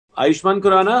आयुष्मान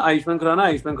खुराना, आयुष्मान खुराना,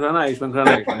 आयुष्मान खुराना, आयुष्मान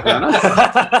खुराना, आयुष्मान खुराना।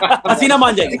 हसीना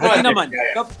मान जाएगी, हसीना मान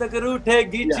जाएगी। कब तक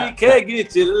रूठेगी, चीखेगी,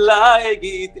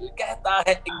 चिल्लाएगी, दिल कहता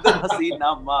है एकदम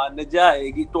हसीना मान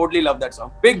जाएगी. Totally love that song.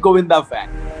 Big Govinda fan.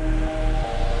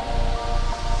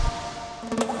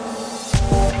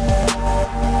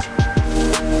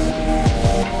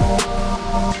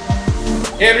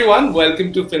 Hey everyone,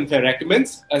 welcome to Filmfare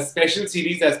Recommends, a special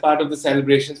series as part of the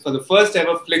celebrations for the first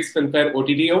ever Flyx Filmfare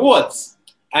OTT Awards.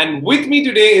 And with me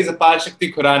today is Aparshakti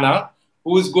Khurana,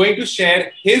 who is going to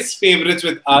share his favorites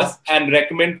with us and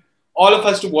recommend all of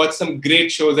us to watch some great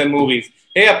shows and movies.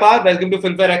 Hey Apar, welcome to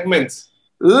Filmfare Recommends.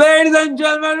 Ladies and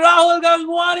gentlemen, Rahul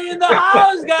Gangwani in the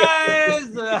house, guys!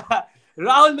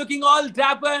 Rahul looking all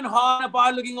dapper and hot,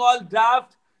 Apar looking all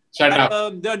daft. Shut up.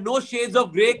 There are no shades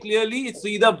of grey, clearly. It's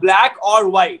either black or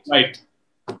white. Right.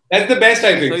 That's the best,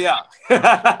 I think. So, yeah.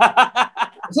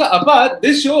 So, Apar,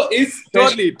 this show is...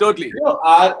 Totally. You know,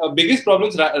 our biggest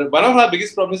problems, one of our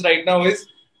biggest problems right now is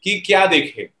ki kya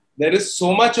dekhe. There is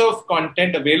so much of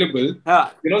content available.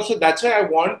 You know, so that's why I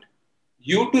want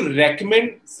you to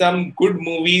recommend some good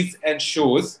movies and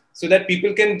shows so that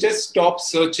people can just stop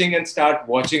searching and start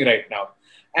watching right now.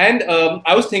 And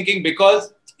I was thinking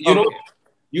because, you know,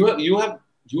 you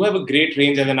have a great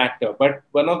range as an actor, but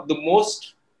one of the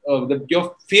most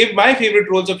my favorite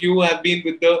roles of you have been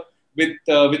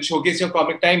with Showcase Your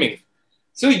Comic Timing.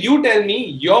 So you tell me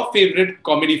your favorite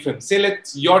comedy film. Say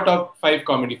your top 5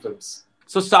 comedy films.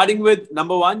 So starting with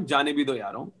number 1, Jaane Bhi Do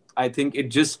Yaron. I think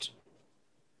it's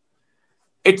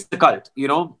the cult, you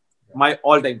know, my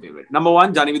all-time favorite. Number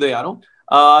 1, Jaane Bhi Do Yaron.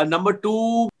 Number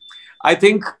 2, I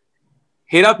think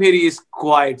Hera Pheri is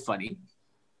quite funny.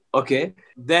 Okay.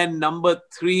 Then number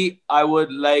 3, I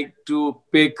would like to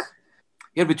pick,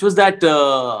 which was that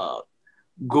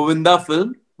Govinda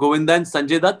film? Govinda and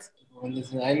Sanjay Dutt.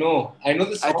 I know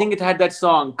the song. I think it had that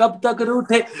song. Kab tak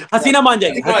roothe, Hasina maan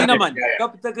jayegi, Hasina maan jayegi.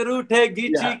 Kab tak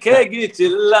roothegi, cheekhegi,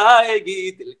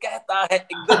 chillaegi, dil kehta hai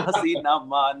ekdam hasina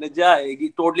maan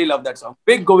jayegi. Totally love that song.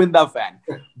 Big Govinda fan.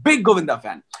 Big Govinda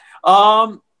fan.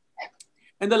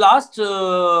 In the last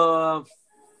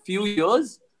few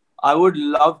years, I would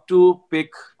love to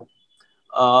pick,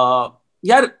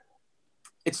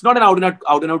 it's not an out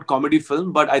and out comedy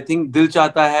film, but I think Dil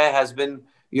Chahta Hai has been,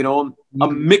 you know, a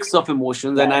mix of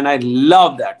emotions, and I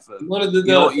love that film.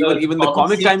 Even the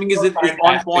comic timing is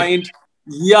on point.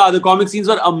 Yeah, the comic scenes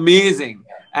were amazing.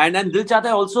 And Dil Chahta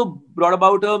Hai also brought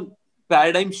about a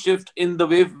paradigm shift in the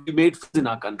way we made films in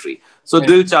our country. So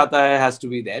Dil Chahta Hai has to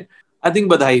be there. I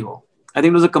think Badhai Ho. I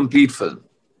think it was a complete film.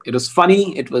 It was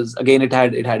funny. It was, again, it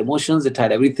had emotions, it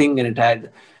had everything, and it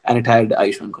had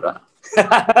Ayushmann Khurrana.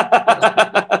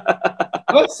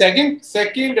 Well, second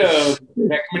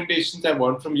recommendations I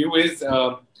want from you is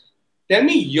tell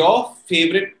me your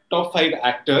favorite top 5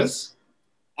 actors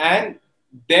and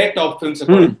their top films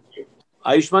according to you.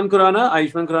 Ayushmann Khurrana,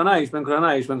 Ayushmann Khurrana, Ayushmann Khurrana,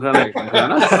 Ayushmann Khurrana, Ayushmann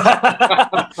Khurrana.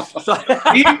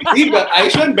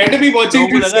 Ayushmann better be watching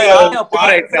this right now.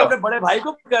 बड़े भाई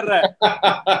को कर रहा है.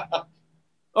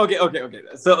 Okay.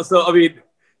 So I mean,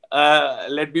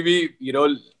 let me be, you know,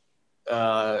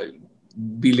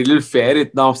 be little fair.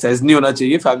 इतना obsessed नहीं होना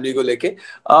चाहिए family को लेके.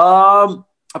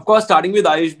 Of course, starting with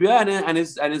Ayush Bhaiya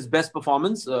and his best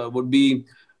performance would be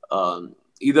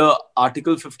either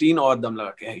Article 15 or Dam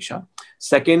Laga Ke Aisha.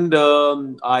 Second,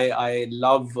 I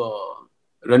love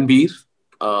Ranbir.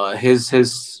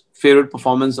 His favorite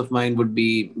performance of mine would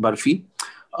be Barfi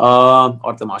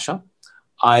or Tamasha.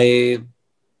 I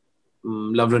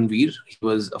love Ranveer. He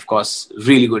was, of course,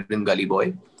 really good in Gully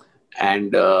Boy.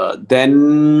 And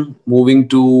then moving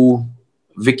to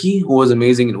Vicky, who was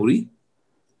amazing in Uri.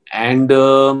 And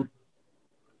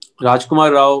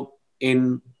Rajkumar Rao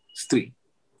in Stree.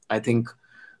 I think,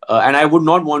 and I would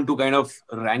not want to kind of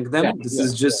rank them. This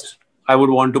is just, I would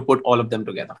want to put all of them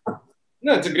together.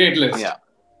 No, it's a great list. Yeah.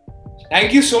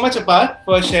 Thank you so much, Apar,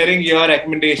 for sharing your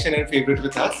recommendation and favorite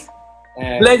with us.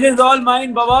 Pleasure is all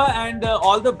mine, Baba, and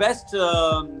all the best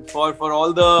for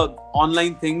all the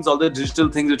online things, all the digital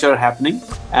things which are happening.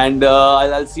 And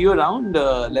I'll see you around.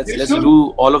 Let's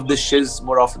do all of this shiz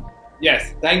more often.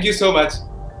 Yes, thank you so much.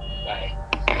 Bye.